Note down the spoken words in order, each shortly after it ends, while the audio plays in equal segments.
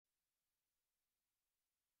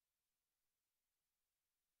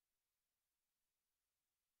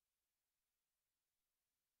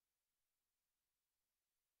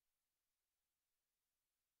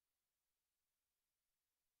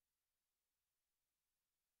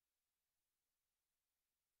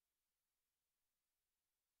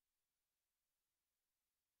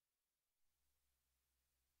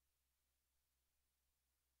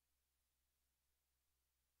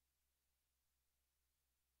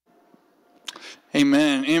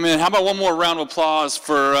Amen. Amen. How about one more round of applause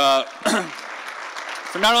for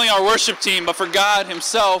for not only our worship team, but for God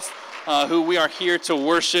himself, who we are here to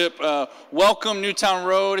worship. Welcome, Newtown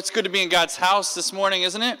Road. It's good to be in God's house this morning,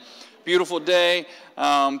 isn't it? Beautiful day.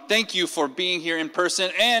 Thank you for being here in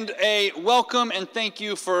person, and a welcome and thank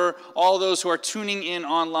you for all those who are tuning in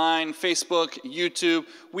online, Facebook, YouTube.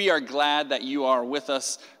 We are glad that you are with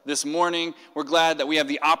us this morning. We're glad that we have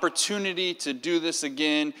the opportunity to do this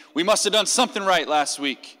again. We must have done something right last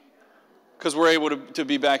week because we're able to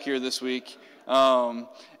be back here this week. We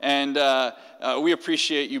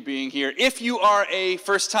appreciate you being here. If you are a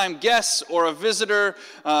first-time guest or a visitor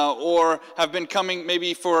or have been coming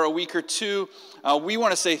maybe for a week or two, we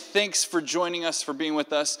want to say thanks for joining us, for being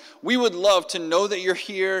with us. We would love to know that you're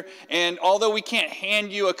here, and although we can't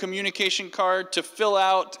hand you a communication card to fill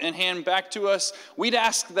out and hand back to us, we'd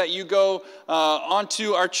ask that you go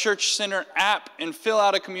onto our Church Center app and fill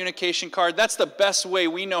out a communication card. That's the best way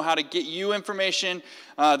we know how to get you information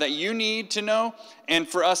that you need to know, and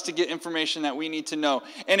for us to get information that we need to know.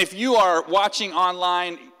 And if you are watching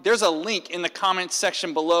online, there's a link in the comments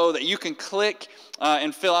section below that you can click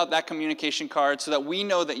and fill out that communication card so that we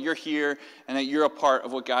know that you're here and that you're a part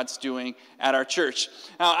of what God's doing at our church.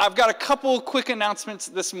 Now, I've got a couple quick announcements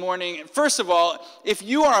this morning. First of all, if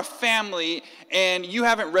you are a family and you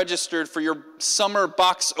haven't registered for your summer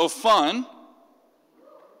box of fun,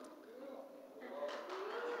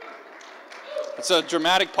 it's a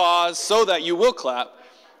dramatic pause so that you will clap.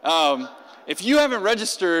 If you haven't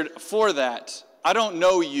registered for that, I don't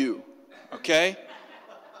know you, okay?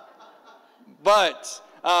 But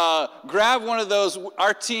grab one of those.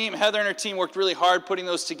 Our team, Heather and her team, worked really hard putting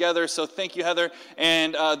those together, so thank you, Heather.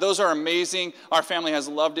 And those are amazing. Our family has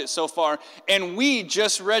loved it so far. And we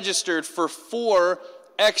just registered for 4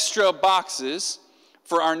 extra boxes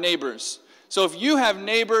for our neighbors. So if you have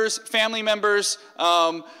neighbors, family members,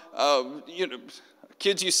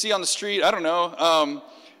 kids you see on the street, I don't know,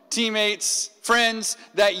 teammates, friends,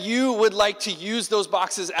 that you would like to use those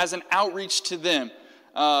boxes as an outreach to them,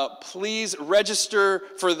 please register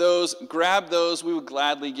for those. Grab those. We would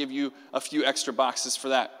gladly give you a few extra boxes for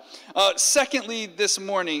that. Secondly, this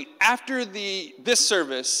morning, after this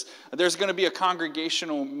service, there's going to be a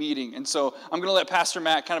congregational meeting. And so I'm going to let Pastor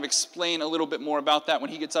Matt kind of explain a little bit more about that when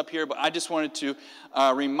he gets up here. But I just wanted to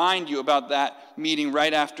remind you about that meeting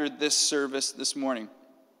right after this service this morning.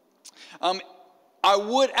 I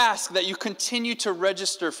would ask that you continue to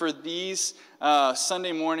register for these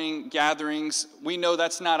Sunday morning gatherings. We know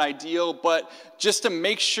that's not ideal, but just to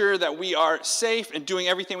make sure that we are safe and doing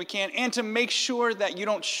everything we can, and to make sure that you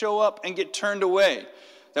don't show up and get turned away,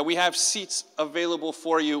 that we have seats available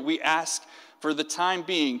for you, we ask for the time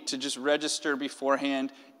being to just register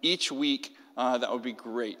beforehand each week. That would be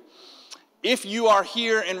great. If you are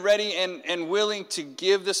here and ready and willing to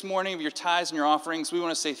give this morning of your tithes and your offerings, we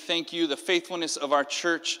want to say thank you. The faithfulness of our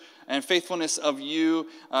church and faithfulness of you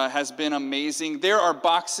has been amazing. There are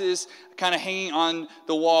boxes kind of hanging on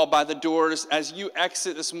the wall by the doors. As you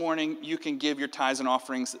exit this morning, you can give your tithes and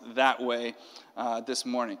offerings that way this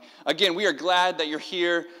morning. Again, we are glad that you're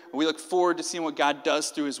here. We look forward to seeing what God does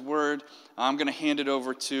through his word. I'm going to hand it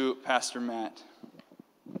over to Pastor Matt.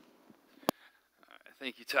 All right,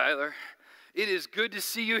 thank you, Tyler. It is good to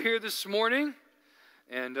see you here this morning,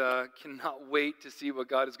 and cannot wait to see what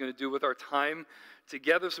God is going to do with our time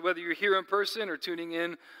together. So whether you're here in person or tuning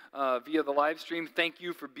in via the live stream, thank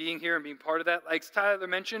you for being here and being part of that. Like Tyler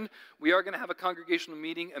mentioned, we are going to have a congregational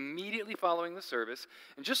meeting immediately following the service.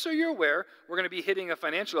 And just so you're aware, we're going to be hitting a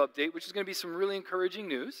financial update, which is going to be some really encouraging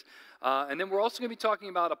news. And then we're also going to be talking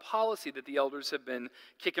about a policy that the elders have been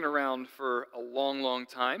kicking around for a long, long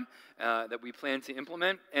time that we plan to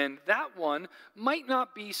implement. And that one might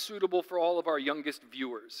not be suitable for all of our youngest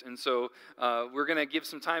viewers. And so we're going to give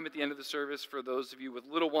some time at the end of the service for those of you with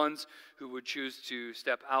little ones who would choose to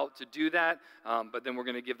step out to do that. But then we're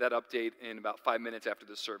going to give that update in about 5 minutes after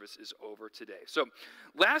the service is over today. So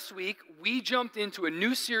last week, we jumped into a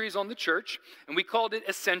new series on the church, and we called it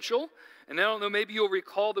Essential. And I don't know, maybe you'll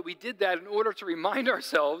recall that we did that in order to remind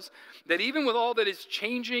ourselves that even with all that is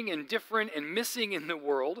changing and different and missing in the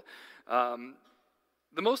world,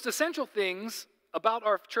 the most essential things about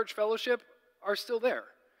our church fellowship are still there.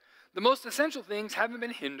 The most essential things haven't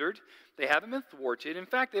been hindered. They haven't been thwarted. In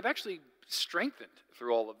fact, they've actually strengthened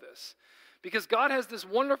through all of this. Because God has this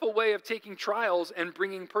wonderful way of taking trials and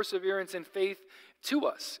bringing perseverance and faith to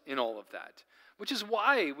us in all of that. Which is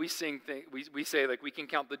why we say like we can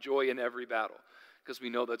count the joy in every battle, because we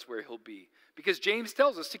know that's where he'll be. Because James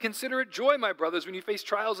tells us to consider it joy, my brothers, when you face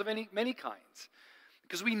trials of many kinds.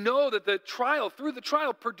 Because we know that through the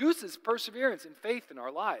trial produces perseverance and faith in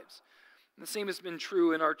our lives. And the same has been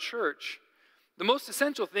true in our church. The most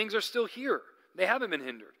essential things are still here. They haven't been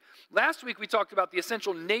hindered. Last week we talked about the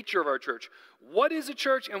essential nature of our church. What is a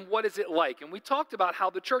church and what is it like? And we talked about how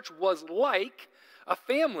the church was like a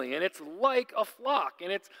family, and it's like a flock,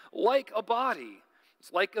 and it's like a body.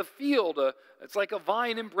 It's like a field, it's like a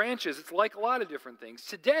vine and branches. It's like a lot of different things.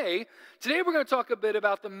 Today we're going to talk a bit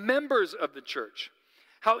about the members of the church,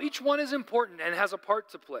 how each one is important and has a part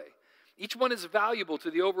to play. Each one is valuable to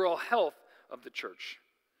the overall health of the church.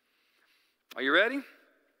 Are you ready?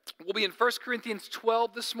 We'll be in 1 Corinthians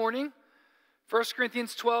 12 this morning. 1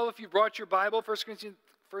 Corinthians 12, if you brought your Bible, 1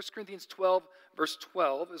 Corinthians 12, verse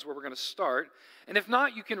 12 is where we're going to start. And if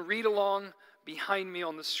not, you can read along behind me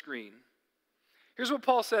on the screen. Here's what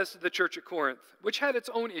Paul says to the church at Corinth, which had its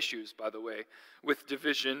own issues, by the way, with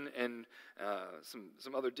division and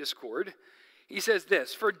some other discord. He says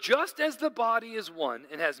this, "For just as the body is one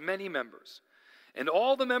and has many members, and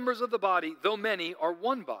all the members of the body, though many, are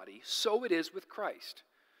one body, so it is with Christ.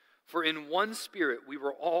 For in one Spirit we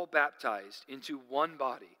were all baptized into one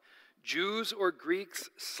body, Jews or Greeks,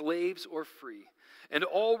 slaves or free, and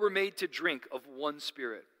all were made to drink of one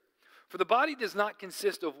Spirit. For the body does not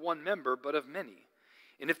consist of one member, but of many.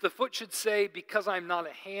 And if the foot should say, 'Because I am not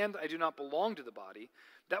a hand, I do not belong to the body,'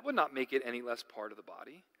 that would not make it any less part of the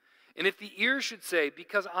body. And if the ear should say,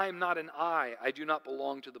 'Because I am not an eye, I do not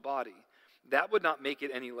belong to the body,' that would not make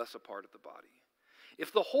it any less a part of the body.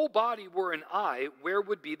 If the whole body were an eye, where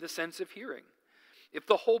would be the sense of hearing? If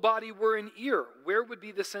the whole body were an ear, where would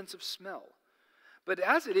be the sense of smell? But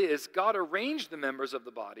as it is, God arranged the members of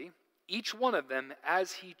the body, each one of them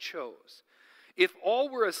as he chose. If all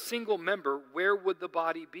were a single member, where would the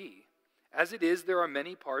body be? As it is, there are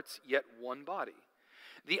many parts, yet one body.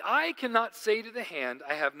 The eye cannot say to the hand,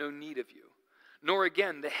 'I have no need of you,' nor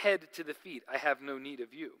again the head to the feet, 'I have no need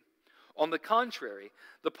of you.' On the contrary,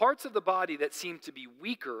 the parts of the body that seem to be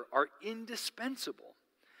weaker are indispensable.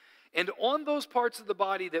 And on those parts of the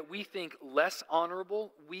body that we think less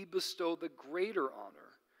honorable, we bestow the greater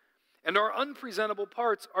honor. And our unpresentable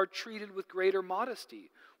parts are treated with greater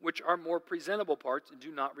modesty, which our more presentable parts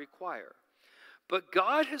do not require. But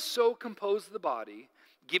God has so composed the body,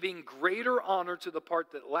 giving greater honor to the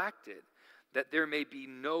part that lacked it, that there may be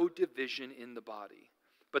no division in the body,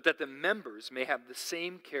 but that the members may have the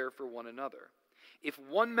same care for one another. If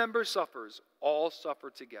one member suffers, all suffer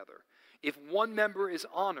together. If one member is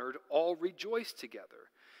honored, all rejoice together.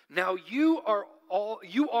 Now you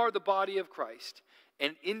are the body of Christ,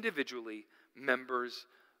 and individually members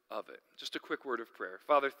of it." Just a quick word of prayer.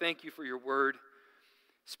 Father, thank you for your word.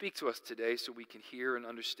 Speak to us today so we can hear and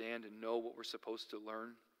understand and know what we're supposed to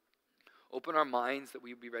learn. Open our minds that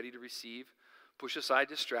we be ready to receive. Push aside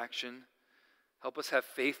distraction. Help us have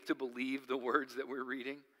faith to believe the words that we're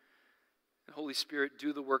reading. And Holy Spirit,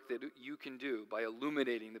 do the work that you can do by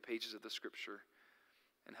illuminating the pages of the Scripture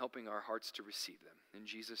and helping our hearts to receive them. In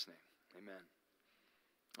Jesus' name, amen.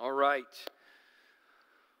 All right.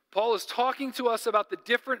 Paul is talking to us about the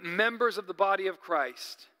different members of the body of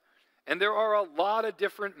Christ. And there are a lot of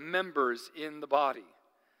different members in the body.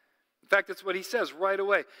 In fact, that's what he says right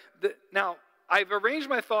away. Now, I've arranged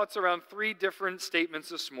my thoughts around three different statements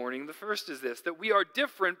this morning. The first is this, that we are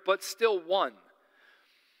different but still one.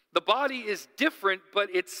 The body is different, but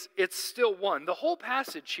it's still one. The whole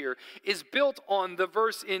passage here is built on the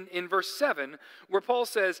verse in verse 7, where Paul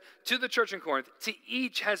says to the church in Corinth, "To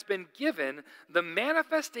each has been given the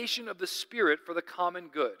manifestation of the Spirit for the common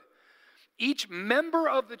good." Each member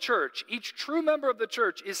of the church, each true member of the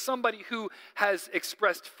church is somebody who has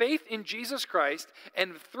expressed faith in Jesus Christ,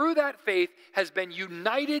 and through that faith has been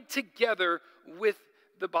united together with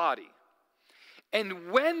the body.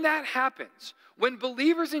 And when that happens, when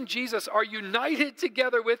believers in Jesus are united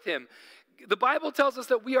together with him, the Bible tells us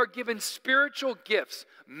that we are given spiritual gifts,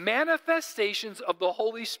 manifestations of the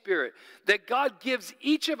Holy Spirit, that God gives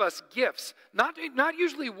each of us gifts, not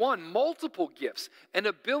usually one, multiple gifts and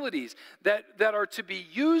abilities that are to be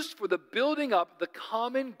used for the building up the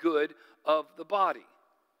common good of the body.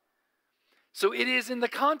 So it is in the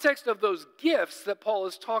context of those gifts that Paul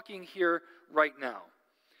is talking here right now.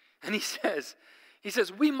 And he says,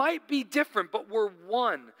 we might be different, but we're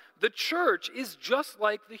one. The church is just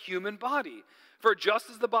like the human body. For just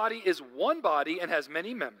as the body is one body and has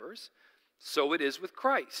many members, so it is with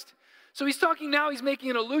Christ. So he's making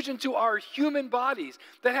an allusion to our human bodies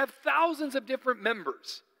that have thousands of different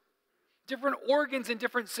members, different organs and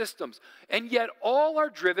different systems, and yet all are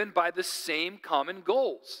driven by the same common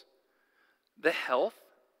goals: the health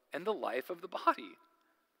and the life of the body.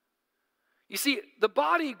 You see, the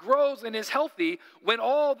body grows and is healthy when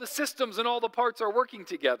all the systems and all the parts are working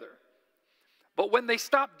together. But when they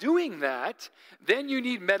stop doing that, then you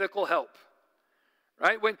need medical help.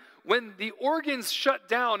 Right? When the organs shut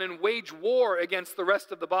down and wage war against the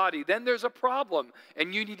rest of the body, then there's a problem,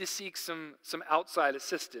 and you need to seek some outside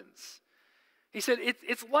assistance. He said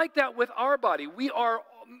it's like that with our body.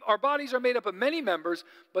 Our bodies are made up of many members,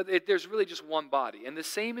 but there's really just one body. And the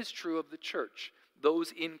same is true of the church,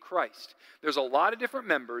 those in Christ. There's a lot of different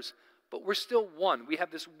members, but we're still one. We have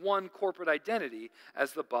this one corporate identity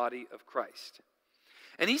as the body of Christ.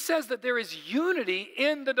 And he says that there is unity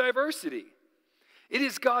in the diversity. It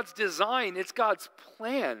is God's design, it's God's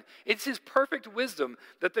plan, it's his perfect wisdom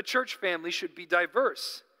that the church family should be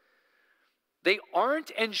diverse. They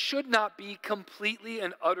aren't and should not be completely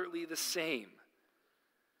and utterly the same.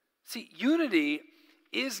 See, unity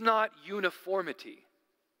is not uniformity.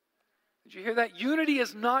 Did you hear that? Unity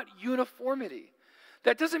is not uniformity.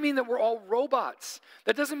 That doesn't mean that we're all robots.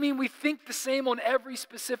 That doesn't mean we think the same on every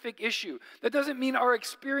specific issue. That doesn't mean our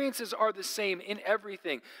experiences are the same in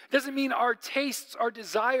everything. It doesn't mean our tastes, our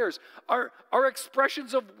desires, our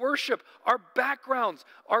expressions of worship, our backgrounds,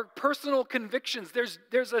 our personal convictions.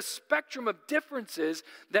 There's a spectrum of differences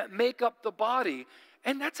that make up the body,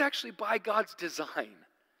 and that's actually by God's design.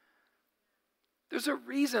 There's a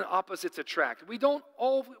reason opposites attract. We don't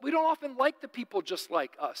often like the people just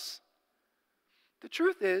like us. The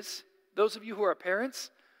truth is, those of you who are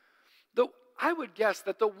parents, I would guess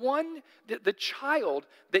that the child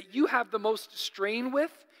that you have the most strain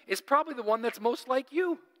with is probably the one that's most like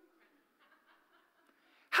you.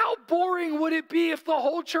 How boring would it be if the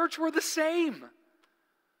whole church were the same?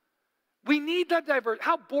 We need that diversity.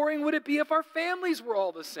 How boring would it be if our families were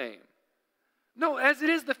all the same? No, as it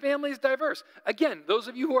is, the family is diverse. Again, those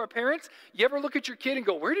of you who are parents, you ever look at your kid and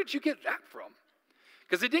go, where did you get that from?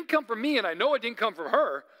 Because it didn't come from me, and I know it didn't come from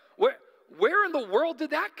her. Where in the world did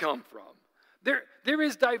that come from? There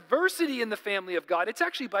is diversity in the family of God. It's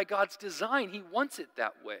actually by God's design. He wants it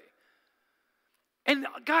that way. And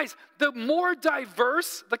guys, the more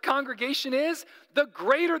diverse the congregation is, the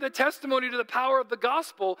greater the testimony to the power of the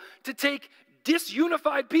gospel to take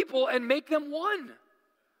disunified people and make them one.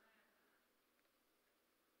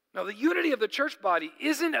 Now, the unity of the church body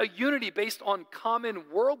isn't a unity based on common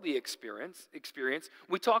worldly experience.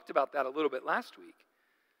 We talked about that a little bit last week.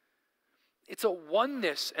 It's a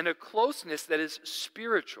oneness and a closeness that is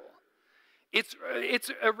spiritual. It's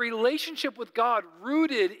a relationship with God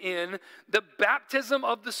rooted in the baptism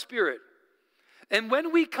of the Spirit. And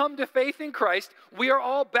when we come to faith in Christ, we are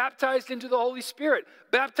all baptized into the Holy Spirit,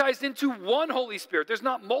 baptized into one Holy Spirit. There's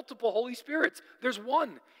not multiple Holy Spirits. There's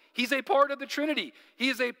one. He's a part of the Trinity. He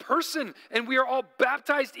is a person, and we are all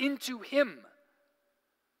baptized into him.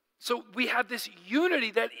 So we have this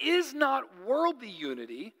unity that is not worldly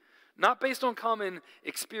unity, not based on common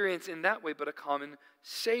experience in that way, but a common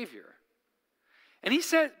Savior. And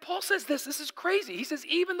Paul says this is crazy. He says,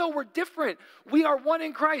 even though we're different, we are one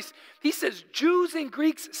in Christ. He says, Jews and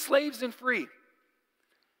Greeks, slaves and free.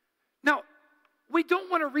 Now, we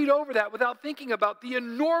don't want to read over that without thinking about the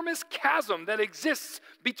enormous chasm that exists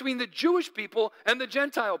between the Jewish people and the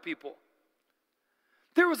Gentile people.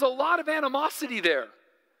 There was a lot of animosity there.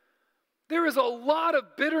 There is a lot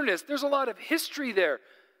of bitterness. There's a lot of history there.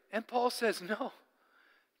 And Paul says, no,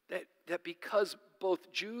 that because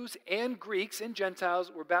both Jews and Greeks and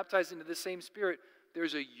Gentiles were baptized into the same Spirit,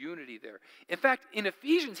 there's a unity there. In fact, in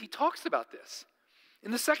Ephesians, he talks about this. In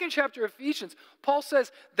the second chapter of Ephesians, Paul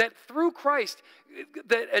says that through Christ,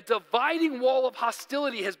 that a dividing wall of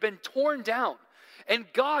hostility has been torn down. And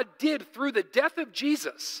God did, through the death of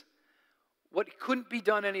Jesus, what couldn't be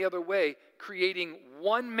done any other way, creating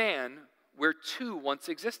one man where two once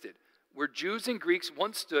existed. Where Jews and Greeks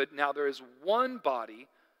once stood, now there is one body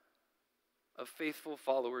of faithful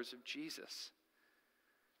followers of Jesus.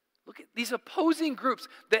 Look at these opposing groups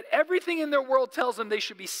that everything in their world tells them they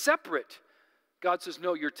should be separate. God says,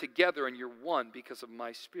 no, you're together and you're one because of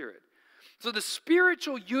my Spirit. So the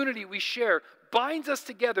spiritual unity we share binds us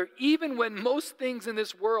together even when most things in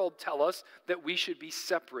this world tell us that we should be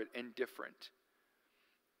separate and different.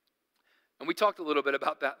 And we talked a little bit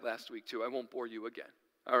about that last week too. I won't bore you again.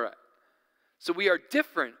 All right. So we are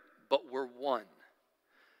different, but we're one.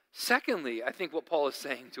 Secondly, I think what Paul is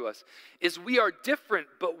saying to us is we are different,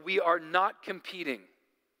 but we are not competing.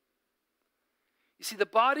 You see, the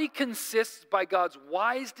body consists by God's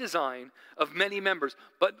wise design of many members,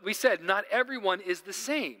 but we said not everyone is the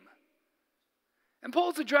same. And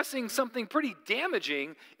Paul's addressing something pretty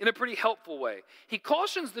damaging in a pretty helpful way. He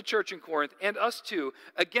cautions the church in Corinth, and us too,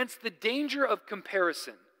 against the danger of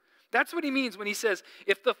comparison. That's what he means when he says,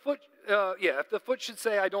 if the foot should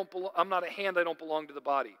say, I'm not a hand, I don't belong to the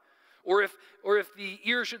body. Or if the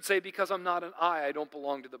ear should say, because I'm not an eye, I don't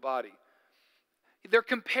belong to the body. They're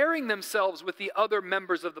comparing themselves with the other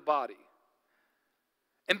members of the body.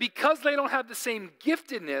 And because they don't have the same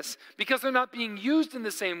giftedness, because they're not being used in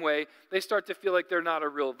the same way, they start to feel like they're not a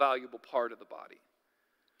real valuable part of the body.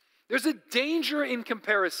 There's a danger in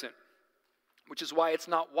comparison, which is why it's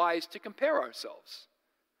not wise to compare ourselves.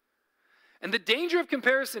 And the danger of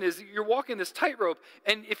comparison is you're walking this tightrope,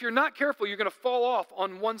 and if you're not careful, you're going to fall off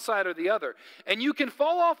on one side or the other. And you can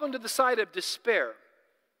fall off onto the side of despair.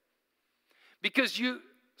 Because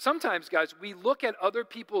sometimes, guys, we look at other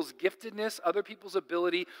people's giftedness, other people's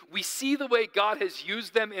ability, we see the way God has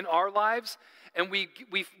used them in our lives, and we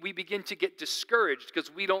begin to get discouraged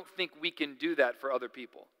because we don't think we can do that for other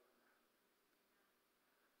people.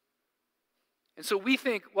 And so we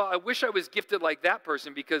think, well, I wish I was gifted like that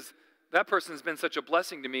person because that person's been such a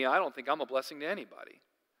blessing to me. I don't think I'm a blessing to anybody.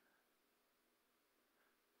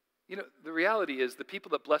 You know, the reality is the people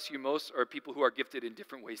that bless you most are people who are gifted in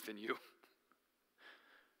different ways than you.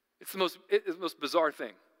 It's the most bizarre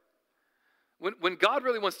thing. When God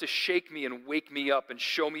really wants to shake me and wake me up and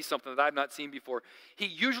show me something that I've not seen before, he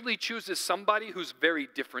usually chooses somebody who's very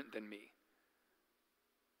different than me.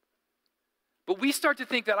 But we start to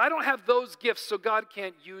think that I don't have those gifts, so God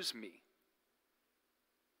can't use me.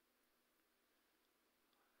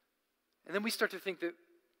 And then we start to think that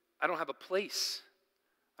I don't have a place.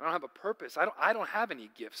 I don't have a purpose. I don't have any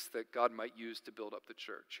gifts that God might use to build up the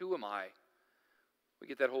church. Who am I? We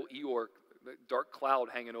get that whole Eeyore, the dark cloud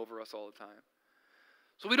hanging over us all the time.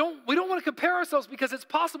 So we don't want to compare ourselves because it's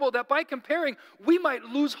possible that by comparing, we might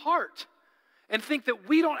lose heart and think that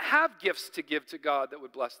we don't have gifts to give to God that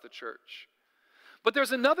would bless the church. But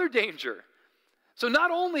there's another danger. So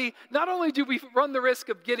not only do we run the risk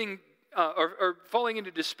of getting or falling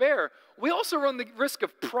into despair, we also run the risk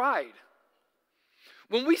of pride.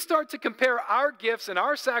 When we start to compare our gifts and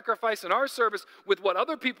our sacrifice and our service with what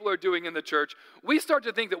other people are doing in the church, we start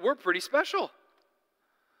to think that we're pretty special.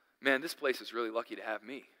 Man, this place is really lucky to have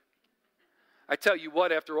me. I tell you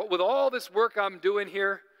what, with all this work I'm doing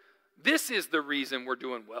here, this is the reason we're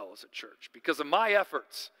doing well as a church, because of my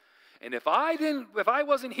efforts. And if I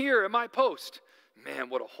wasn't here at my post, man,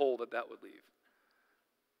 what a hole that would leave.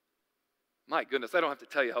 My goodness, I don't have to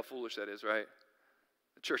tell you how foolish that is, right?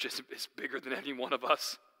 The church is bigger than any one of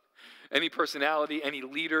us. Any personality, any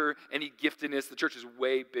leader, any giftedness, the church is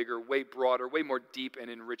way bigger, way broader, way more deep and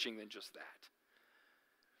enriching than just that.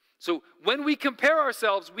 So when we compare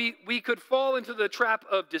ourselves, we could fall into the trap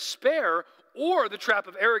of despair or the trap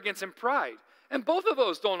of arrogance and pride. And both of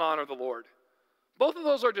those don't honor the Lord. Both of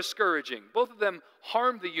those are discouraging. Both of them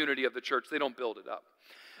harm the unity of the church. They don't build it up.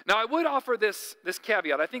 Now, I would offer this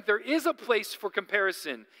caveat. I think there is a place for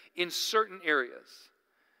comparison in certain areas.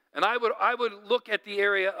 And I would look at the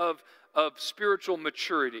area of spiritual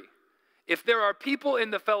maturity. If there are people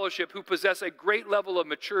in the fellowship who possess a great level of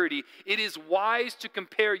maturity, it is wise to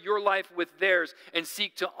compare your life with theirs and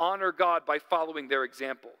seek to honor God by following their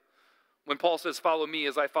example. When Paul says, "Follow me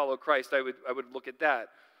as I follow Christ," I would look at that.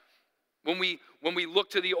 When we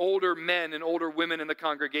look to the older men and older women in the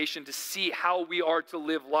congregation to see how we are to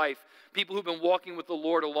live life, people who've been walking with the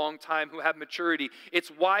Lord a long time, who have maturity,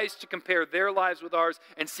 it's wise to compare their lives with ours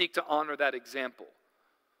and seek to honor that example.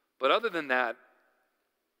 But other than that,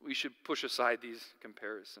 we should push aside these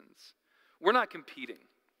comparisons. We're not competing.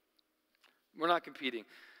 We're not competing.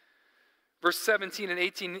 Verse 17 and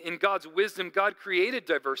 18, in God's wisdom, God created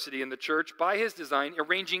diversity in the church by his design,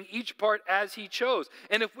 arranging each part as he chose.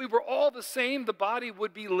 And if we were all the same, the body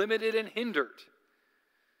would be limited and hindered.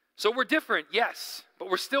 So we're different, yes, but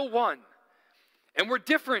we're still one. And we're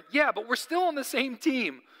different, yeah, but we're still on the same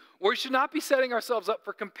team. We should not be setting ourselves up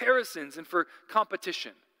for comparisons and for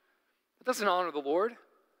competition. That doesn't honor the Lord.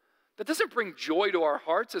 That doesn't bring joy to our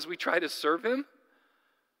hearts as we try to serve him.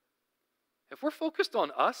 If we're focused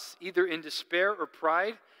on us, either in despair or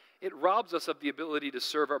pride, it robs us of the ability to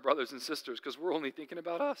serve our brothers and sisters because we're only thinking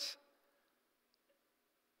about us.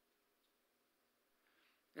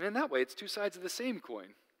 And in that way, it's two sides of the same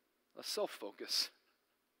coin, a self-focus.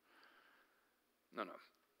 No,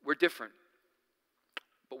 we're different,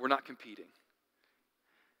 but we're not competing.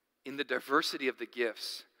 In the diversity of the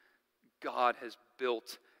gifts, God has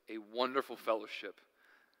built a wonderful fellowship.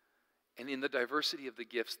 And in the diversity of the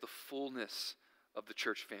gifts, the fullness of the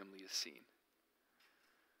church family is seen.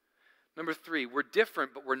 Number 3, we're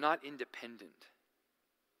different, but we're not independent.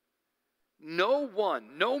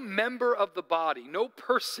 No member of the body, no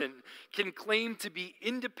person can claim to be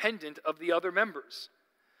independent of the other members.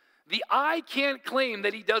 The eye can't claim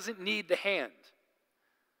that he doesn't need the hand.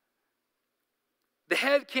 The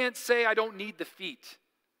head can't say, I don't need the feet.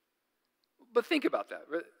 But think about that.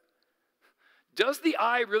 Does the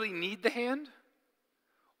eye really need the hand?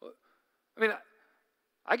 I mean,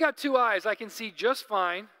 I got two eyes. I can see just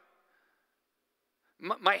fine.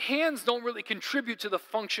 My hands don't really contribute to the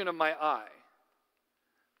function of my eye.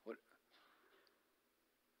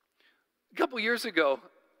 A couple years ago,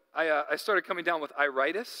 I started coming down with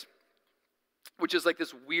iritis, which is like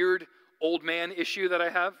this weird old man issue that I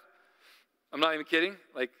have. I'm not even kidding.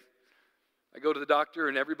 Like, I go to the doctor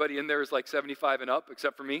and everybody in there is like 75 and up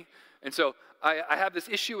except for me. And so I have this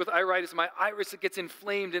issue with iritis. My iris, it gets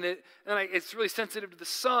inflamed it's really sensitive to the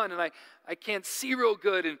sun, and I can't see real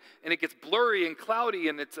good, and it gets blurry and cloudy,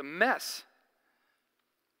 and it's a mess.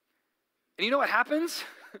 And you know what happens?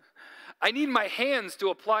 I need my hands to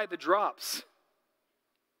apply the drops.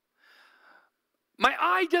 My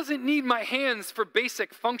eye doesn't need my hands for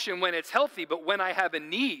basic function when it's healthy, but when I have a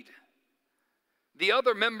need, the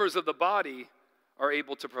other members of the body are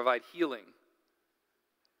able to provide healing.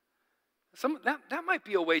 That might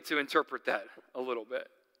be a way to interpret that a little bit.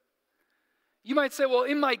 You might say, well,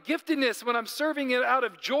 in my giftedness, when I'm serving it out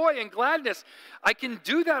of joy and gladness, I can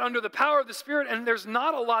do that under the power of the Spirit, and there's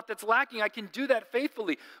not a lot that's lacking. I can do that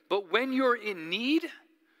faithfully. But when you're in need,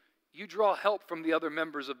 you draw help from the other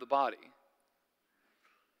members of the body.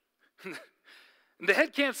 The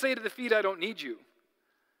head can't say to the feet, I don't need you.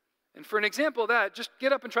 And for an example of that, just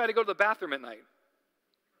get up and try to go to the bathroom at night.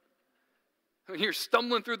 When you're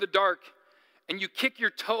stumbling through the dark and you kick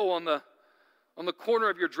your toe on the corner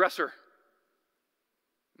of your dresser,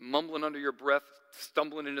 mumbling under your breath,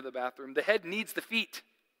 stumbling into the bathroom. The head needs the feet.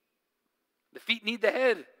 The feet need the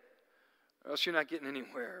head, or else you're not getting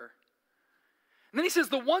anywhere. And then he says,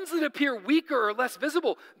 the ones that appear weaker or less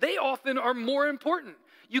visible, they often are more important.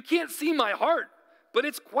 You can't see my heart, but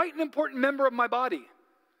it's quite an important member of my body.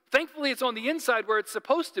 Thankfully, it's on the inside where it's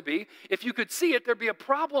supposed to be. If you could see it, there'd be a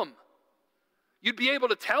problem. You'd be able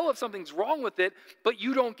to tell if something's wrong with it, but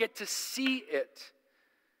you don't get to see it.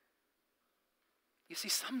 You see,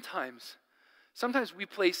 sometimes we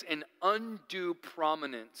place an undue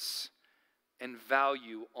prominence and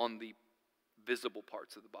value on the visible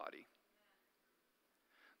parts of the body.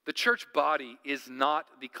 The church body is not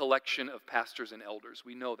the collection of pastors and elders.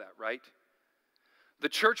 We know that, right? The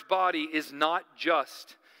church body is not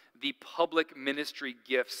just the public ministry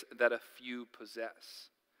gifts that a few possess.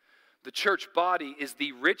 The church body is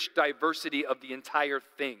the rich diversity of the entire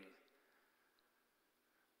thing.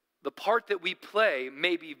 The part that we play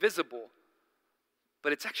may be visible,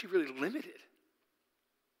 but it's actually really limited.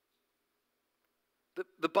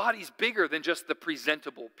 The body's bigger than just the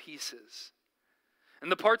presentable pieces.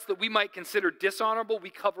 And the parts that we might consider dishonorable, we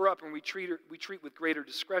cover up and we treat with greater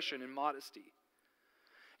discretion and modesty.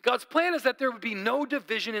 God's plan is that there would be no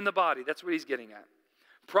division in the body. That's what he's getting at.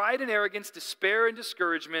 Pride and arrogance, despair and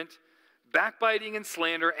discouragement, backbiting and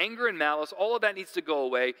slander, anger and malice, all of that needs to go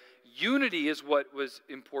away. Unity is what was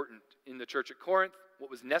important in the church at Corinth, what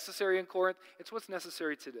was necessary in Corinth. It's what's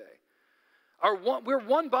necessary today. We're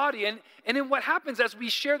one body, and in what happens as we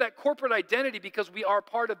share that corporate identity because we are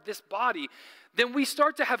part of this body, then we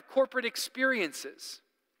start to have corporate experiences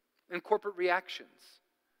and corporate reactions.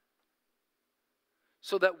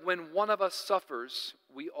 So that when one of us suffers,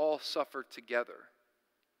 we all suffer together.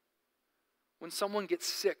 When someone gets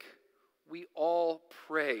sick, we all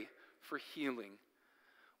pray for healing.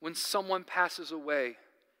 When someone passes away,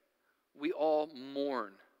 we all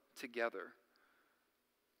mourn together.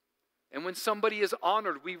 And when somebody is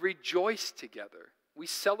honored, we rejoice together. We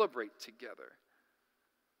celebrate together.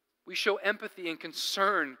 We show empathy and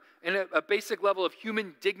concern and a basic level of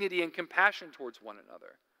human dignity and compassion towards one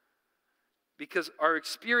another. Because our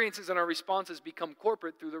experiences and our responses become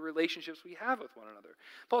corporate through the relationships we have with one another.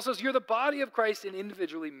 Paul says, you're the body of Christ and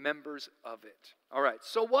individually members of it. All right,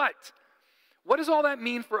 so what? What does all that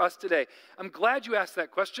mean for us today? I'm glad you asked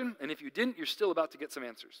that question, and if you didn't, you're still about to get some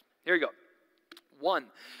answers. Here you go. 1,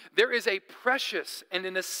 there is a precious and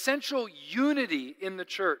an essential unity in the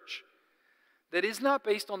church that is not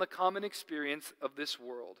based on the common experience of this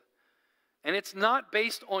world. And it's not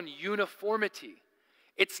based on uniformity.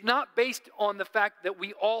 It's not based on the fact that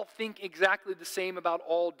we all think exactly the same about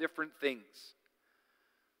all different things.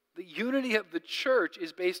 The unity of the church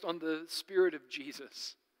is based on the Spirit of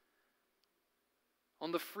Jesus,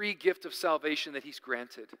 on the free gift of salvation that he's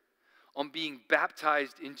granted, on being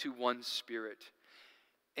baptized into one Spirit.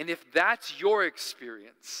 And if that's your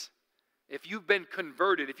experience, if you've been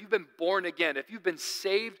converted, if you've been born again, if you've been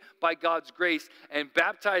saved by God's grace and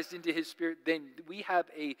baptized into his Spirit, then we have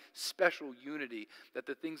a special unity that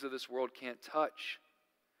the things of this world can't touch.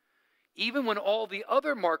 Even when all the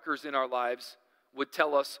other markers in our lives would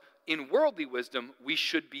tell us in worldly wisdom, we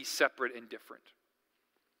should be separate and different.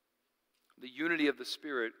 The unity of the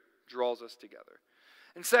Spirit draws us together.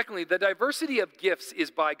 And secondly, the diversity of gifts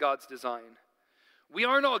is by God's design. We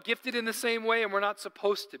aren't all gifted in the same way, and we're not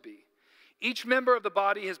supposed to be. Each member of the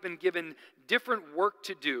body has been given different work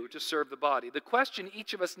to do to serve the body. The question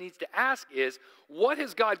each of us needs to ask is, what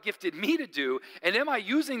has God gifted me to do, and am I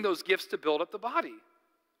using those gifts to build up the body?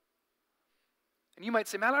 And you might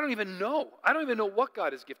say, man, I don't even know. I don't even know what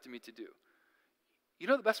God has gifted me to do. You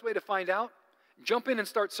know the best way to find out? Jump in and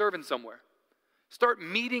start serving somewhere. Start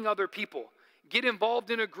meeting other people. Get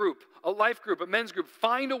involved in a group, a life group, a men's group.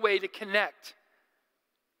 Find a way to connect.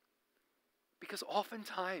 Because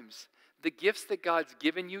oftentimes, the gifts that God's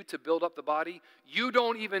given you to build up the body, you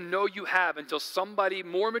don't even know you have until somebody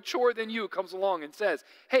more mature than you comes along and says,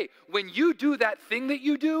 hey, when you do that thing that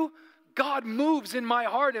you do, God moves in my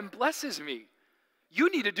heart and blesses me. You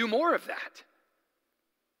need to do more of that.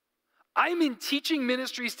 I'm in teaching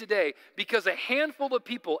ministries today because a handful of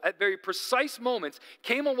people at very precise moments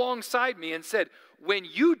came alongside me and said, when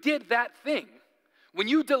you did that thing, when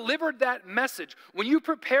you delivered that message, when you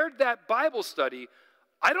prepared that Bible study,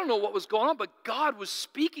 I don't know what was going on, but God was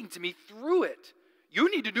speaking to me through it. You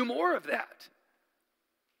need to do more of that.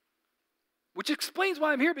 Which explains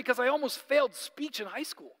why I'm here, because I almost failed speech in high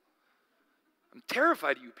school. I'm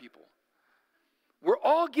terrified of you people. We're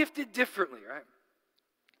all gifted differently, right?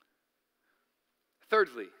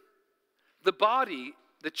 Thirdly, the body,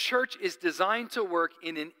 the church, is designed to work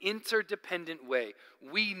in an interdependent way.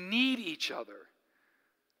 We need each other.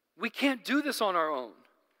 We can't do this on our own.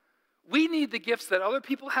 We need the gifts that other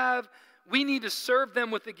people have. We need to serve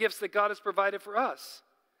them with the gifts that God has provided for us.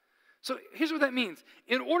 So here's what that means.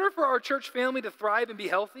 In order for our church family to thrive and be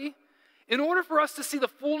healthy, in order for us to see the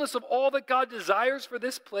fullness of all that God desires for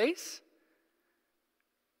this place,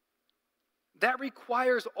 that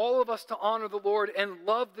requires all of us to honor the Lord and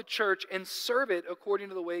love the church and serve it according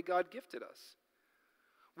to the way God gifted us.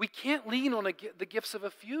 We can't lean on the gifts of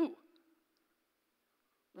a few.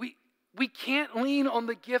 We can't lean on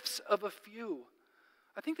the gifts of a few.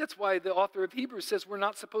 I think that's why the author of Hebrews says we're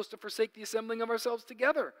not supposed to forsake the assembling of ourselves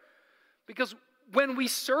together. Because when we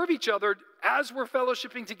serve each other as we're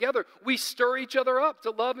fellowshipping together, we stir each other up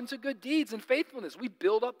to love and to good deeds and faithfulness. We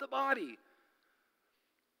build up the body.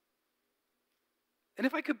 And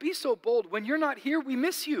if I could be so bold, when you're not here, we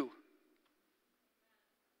miss you.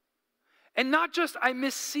 And not just I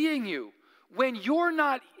miss seeing you. When you're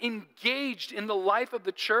not engaged in the life of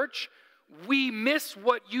the church, we miss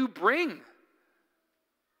what you bring.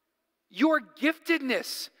 Your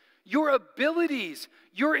giftedness, your abilities,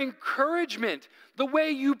 your encouragement, the way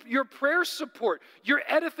your prayer support, your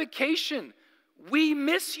edification, we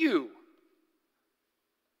miss you.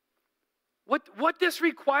 What this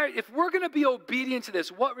requires, if we're going to be obedient to this,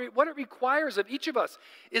 what it requires of each of us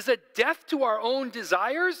is a death to our own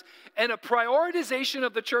desires and a prioritization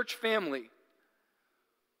of the church family.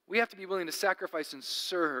 We have to be willing to sacrifice and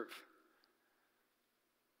serve.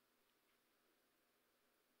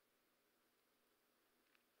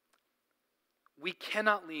 We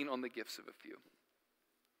cannot lean on the gifts of a few.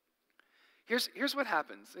 Here's what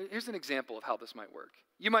happens. Here's an example of how this might work.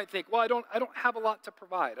 You might think, well, I don't have a lot to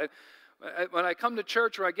provide. When I come to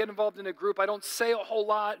church or I get involved in a group, I don't say a whole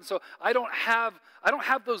lot, and so I don't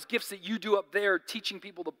have those gifts that you do up there teaching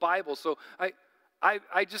people the Bible. So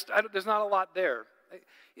there's not a lot there.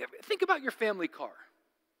 Think about your family car,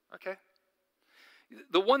 okay?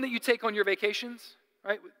 The one that you take on your vacations,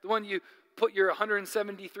 right? The one you put your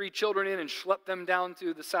 173 children in and schlep them down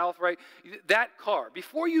to the south, right? That car,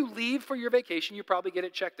 before you leave for your vacation, you probably get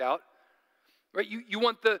it checked out, right? You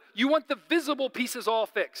want the visible pieces all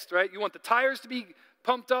fixed, right? You want the tires to be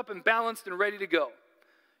pumped up and balanced and ready to go.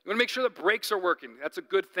 You want to make sure the brakes are working. That's a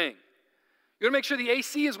good thing. You want to make sure the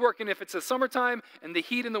AC is working if it's the summertime and the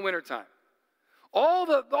heat in the wintertime. All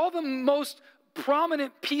the most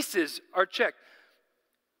prominent pieces are checked.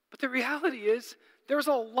 But the reality is, there's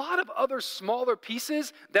a lot of other smaller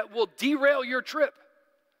pieces that will derail your trip.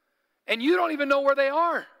 And you don't even know where they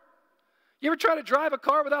are. You ever try to drive a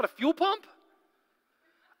car without a fuel pump?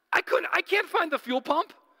 I can't find the fuel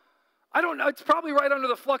pump. I don't know. It's probably right under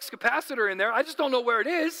the flux capacitor in there. I just don't know where it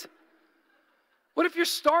is. What if your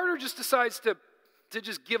starter just decides to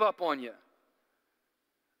just give up on you?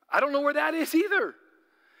 I don't know where that is either.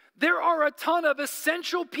 There are a ton of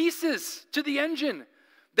essential pieces to the engine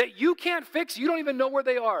that you can't fix, you don't even know where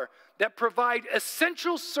they are, that provide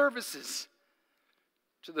essential services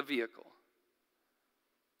to the vehicle.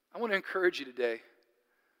 I want to encourage you today.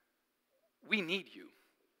 We need you.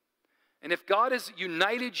 And if God has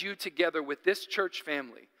united you together with this church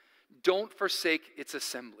family, Don't forsake its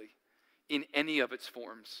assembly in any of its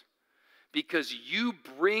forms, because you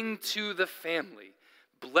bring to the family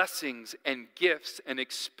blessings and gifts and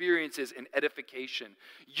experiences and edification.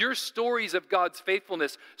 Your stories of God's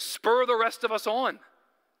faithfulness spur the rest of us on.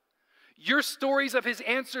 Your stories of his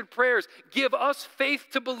answered prayers give us faith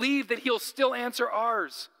to believe that he'll still answer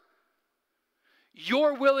ours.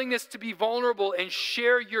 Your willingness to be vulnerable and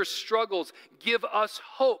share your struggles give us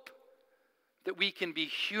hope that we can be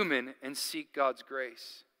human and seek God's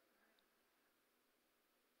grace.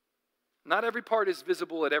 Not every part is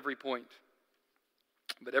visible at every point,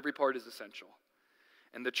 but every part is essential.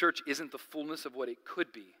 And the church isn't the fullness of what it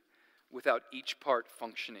could be without each part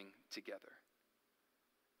functioning together.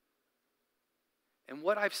 And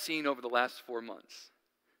what I've seen over the last 4 months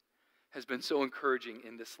has been so encouraging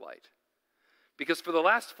in this light. Because for the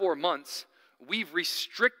last 4 months, we've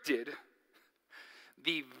restricted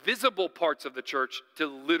the visible parts of the church to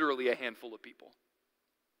literally a handful of people.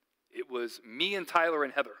 It was me and Tyler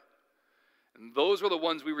and Heather. And those were the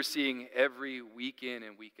ones we were seeing every week in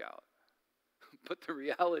and week out. But the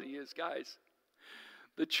reality is, guys,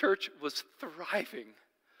 the church was thriving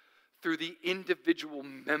through the individual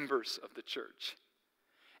members of the church.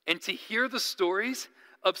 And to hear the stories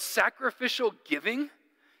of sacrificial giving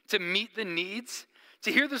to meet the needs,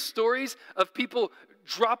 to hear the stories of people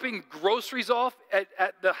dropping groceries off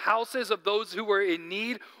at the houses of those who were in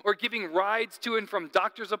need, or giving rides to and from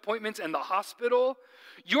doctor's appointments and the hospital.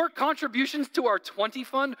 Your contributions to our 20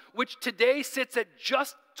 fund, which today sits at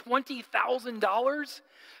just $20,000,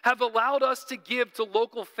 have allowed us to give to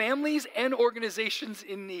local families and organizations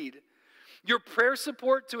in need. Your prayer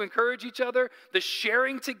support to encourage each other, the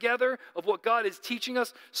sharing together of what God is teaching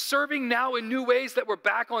us, serving now in new ways that we're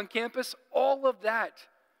back on campus, all of that.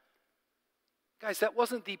 Guys, that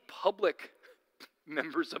wasn't the public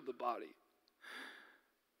members of the body.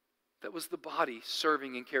 That was the body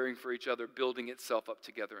serving and caring for each other, building itself up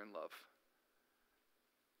together in love.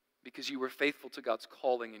 Because you were faithful to God's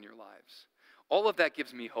calling in your lives. All of that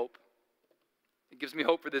gives me hope. It gives me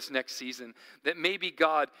hope for this next season, that maybe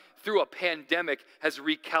God, through a pandemic, has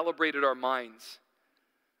recalibrated our minds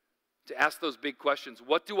to ask those big questions.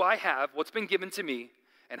 What do I have? What's been given to me?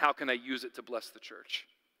 And how can I use it to bless the church?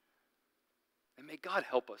 And may God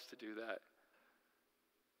help us to do that.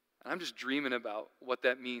 And I'm just dreaming about what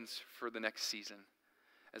that means for the next season,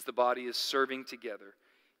 as the body is serving together,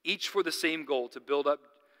 each for the same goal, to build up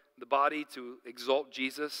the body, to exalt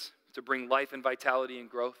Jesus, to bring life and vitality and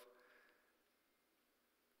growth.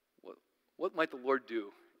 What might the Lord do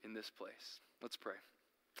in this place? Let's pray.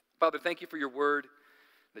 Father, thank you for your word,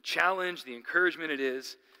 the challenge, the encouragement it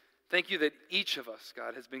is. Thank you that each of us,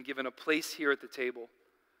 God, has been given a place here at the table,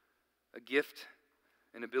 a gift,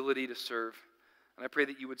 an ability to serve. And I pray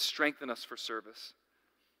that you would strengthen us for service.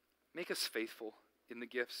 Make us faithful in the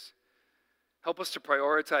gifts. Help us to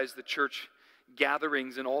prioritize the church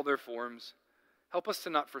gatherings in all their forms. Help us to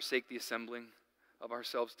not forsake the assembling of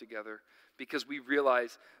ourselves together, because we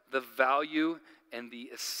realize the value and the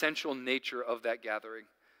essential nature of that gathering,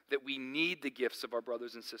 that we need the gifts of our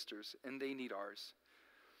brothers and sisters, and they need ours.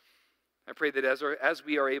 I pray that as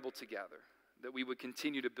we are able to gather, that we would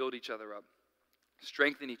continue to build each other up,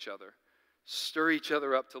 strengthen each other, stir each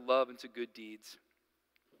other up to love and to good deeds.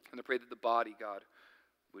 And I pray that the body, God,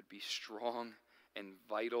 would be strong and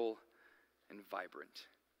vital and vibrant.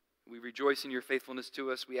 We rejoice in your faithfulness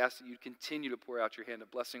to us. We ask that you'd continue to pour out your hand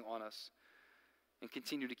of blessing on us and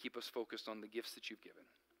continue to keep us focused on the gifts that you've given.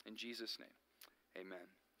 In Jesus' name, amen.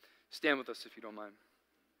 Stand with us if you don't mind.